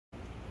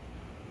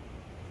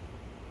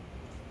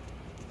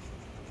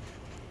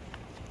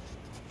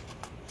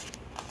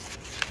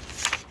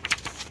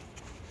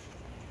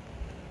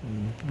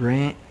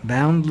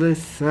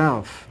Boundless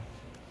self.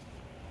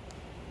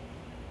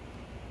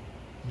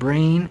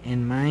 Brain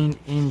and mind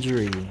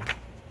injury.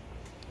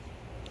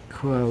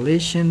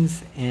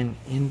 Coalitions and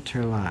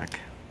interlock.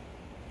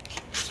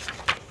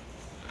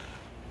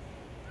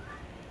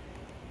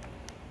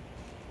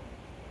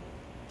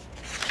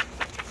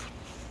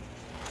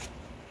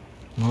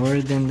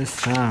 More than the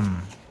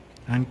sum.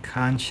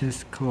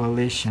 Unconscious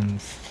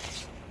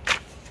coalitions.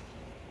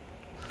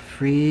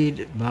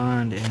 Freed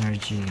bond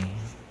energy.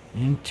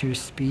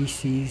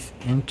 Interspecies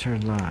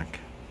interlock.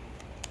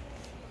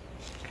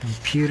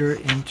 Computer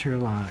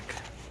interlock.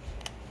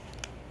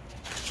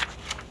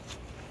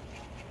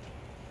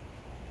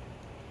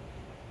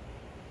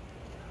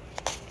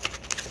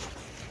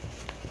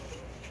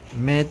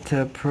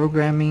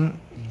 Metaprogramming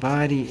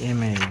body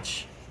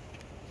image.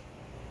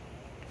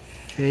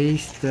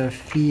 Face the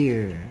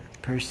fear.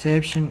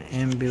 Perception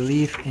and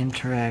belief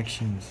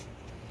interactions.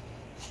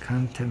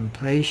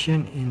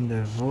 Contemplation in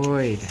the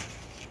void.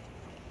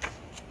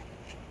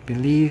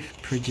 Belief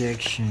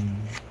projection.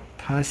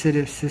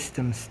 Positive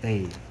system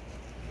state.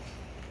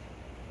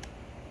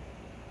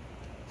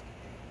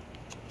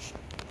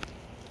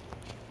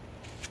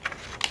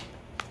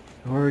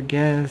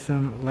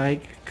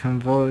 Orgasm-like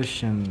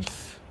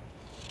convulsions.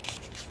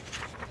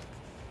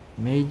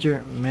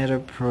 Major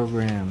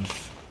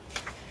metaprograms.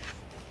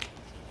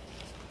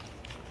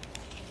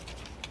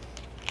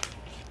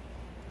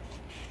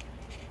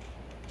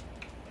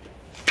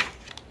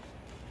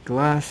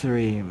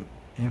 Glossary.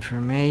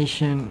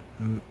 Information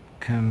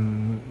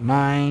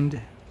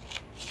mind,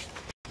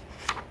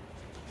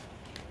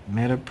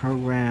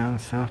 metaprogram,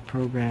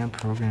 self-program,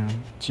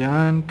 program.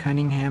 John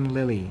Cunningham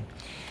Lilly.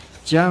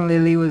 John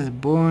Lilly was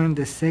born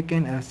the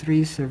second of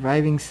three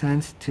surviving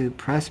sons to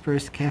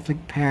prosperous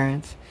Catholic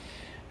parents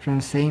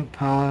from St.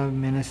 Paul,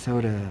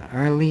 Minnesota.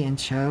 Early in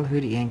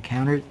childhood, he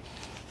encountered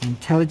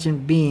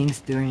intelligent beings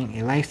during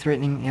a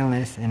life-threatening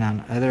illness and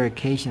on other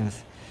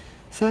occasions.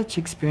 Such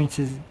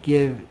experiences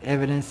give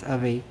evidence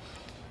of a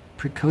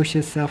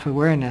precocious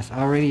self-awareness,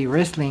 already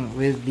wrestling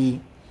with the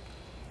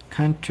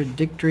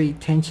contradictory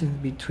tensions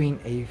between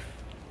a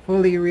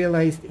fully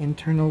realized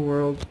internal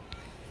world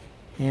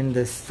and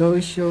the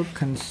social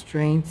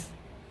constraints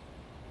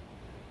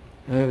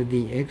of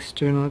the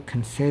external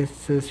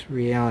consensus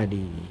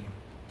reality.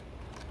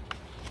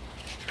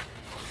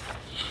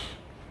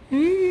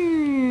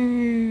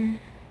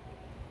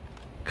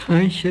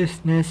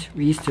 Consciousness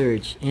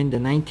research. In the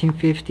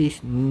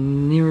 1950s,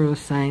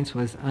 neuroscience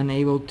was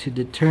unable to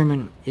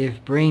determine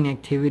if brain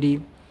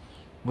activity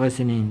was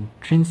an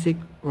intrinsic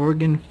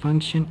organ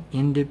function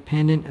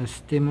independent of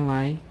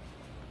stimuli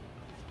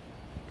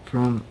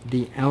from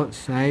the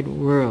outside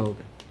world.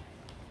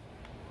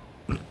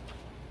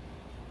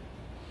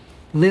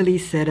 Lilly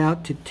set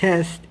out to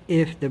test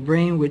if the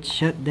brain would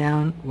shut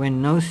down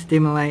when no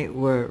stimuli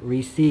were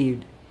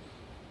received.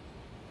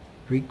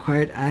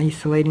 Required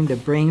isolating the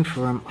brain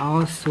from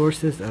all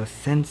sources of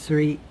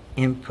sensory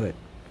input.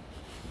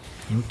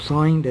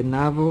 Employing the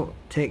novel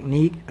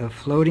technique of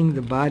floating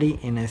the body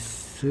in a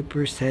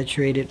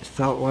supersaturated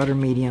saltwater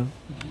medium,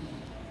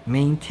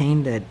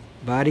 maintained at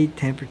body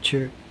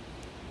temperature,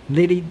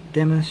 Lilly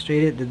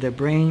demonstrated that the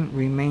brain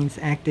remains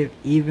active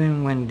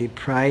even when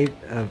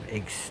deprived of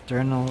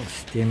external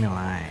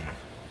stimuli.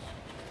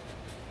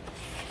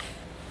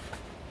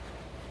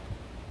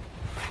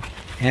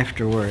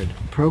 Afterword.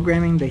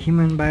 Programming the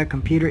Human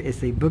Biocomputer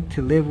is a book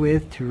to live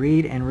with, to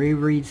read and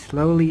reread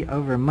slowly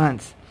over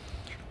months,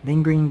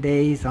 lingering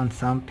days on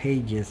some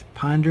pages,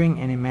 pondering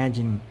and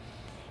imagining,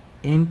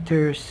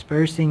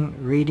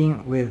 interspersing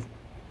reading with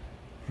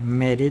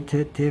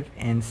meditative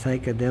and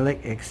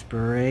psychedelic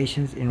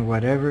explorations in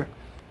whatever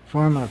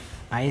form of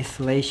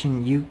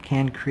isolation you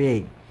can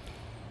create,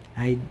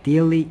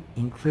 ideally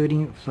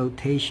including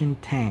flotation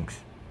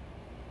tanks.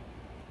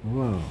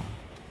 Whoa.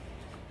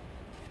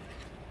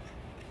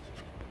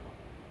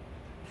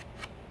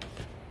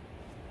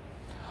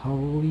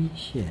 Holy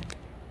shit.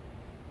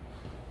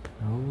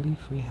 Holy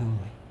free holy.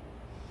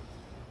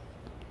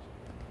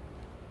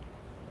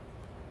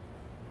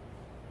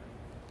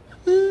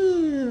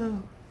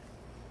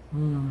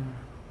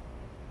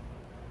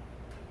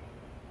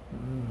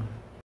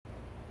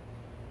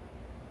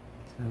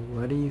 So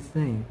what do you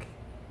think?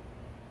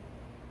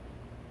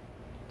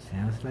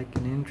 Sounds like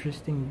an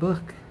interesting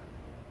book.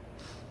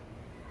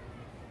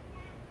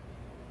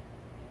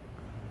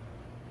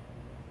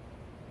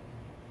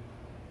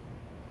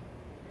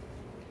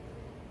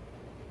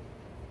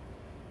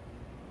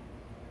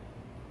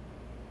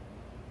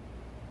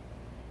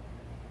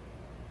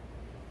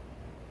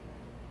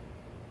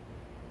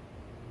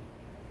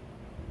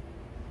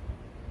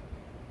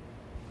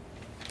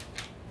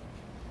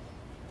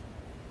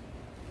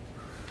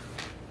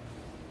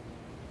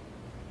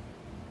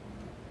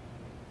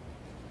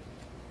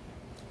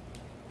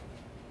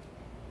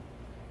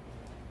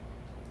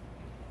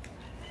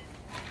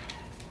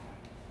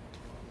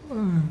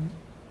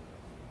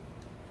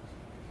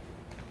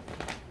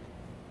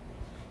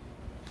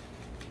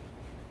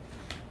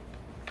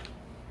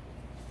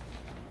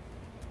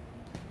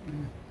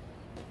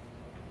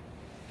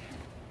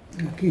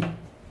 Aquí.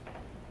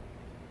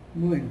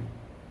 Bueno,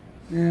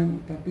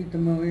 papito,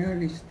 me voy a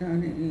alistar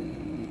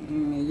y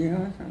me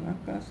llevas a la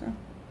casa.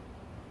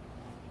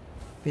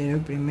 Pero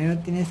primero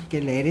tienes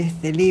que leer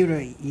este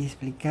libro y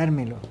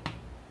explicármelo.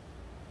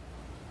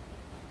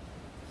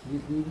 ¿Qué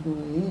libro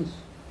es?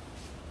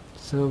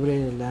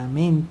 Sobre la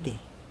mente.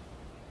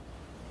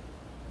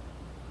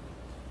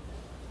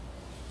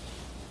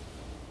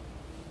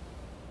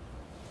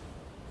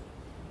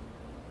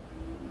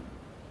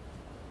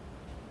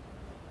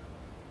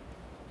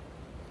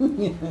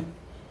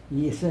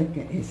 Y ese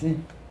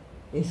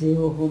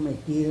ojo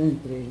metido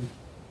entre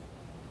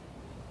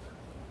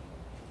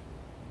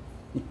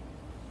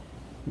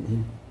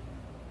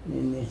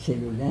en el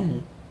celular.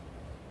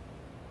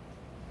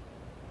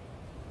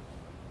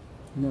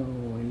 No,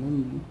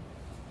 bueno.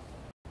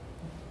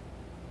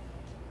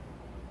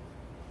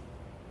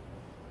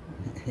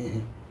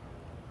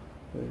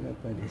 Pues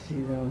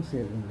parecido a un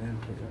celular,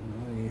 pero no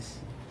es. Sí,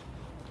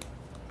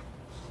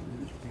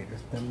 pero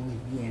está muy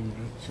bien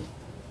hecho.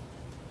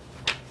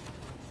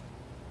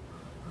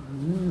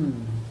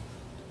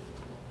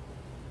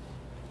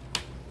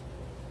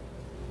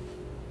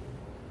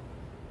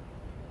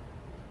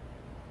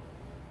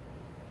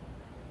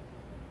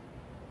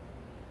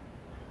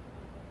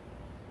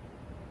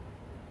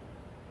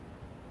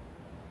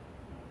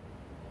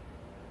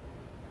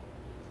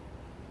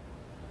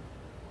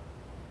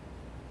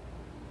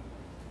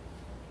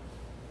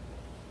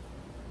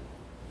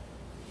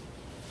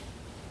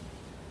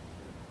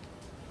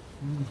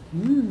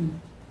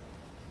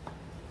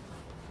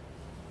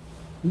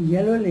 ¿Y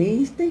ya lo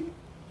leíste?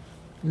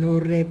 Lo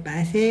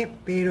repasé,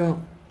 pero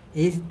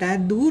está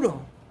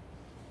duro.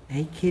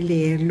 Hay que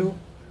leerlo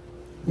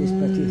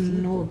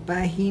una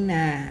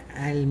página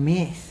al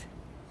mes.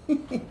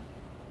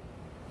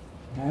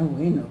 Ah,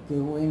 bueno, qué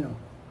bueno.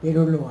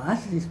 Pero lo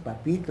haces,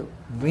 papito.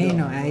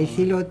 Bueno, a ver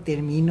si lo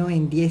termino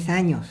en 10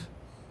 años.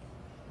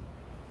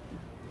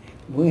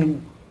 Bueno,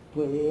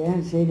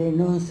 puede ser en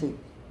 11,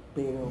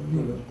 pero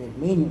que lo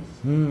termines.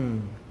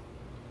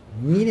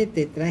 Mire,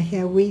 te traje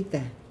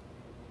agüita.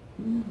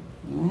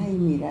 Ay,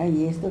 mira,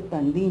 y esto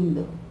tan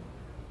lindo.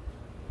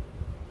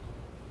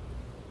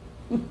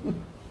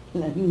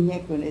 La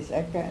niña con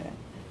esa cara.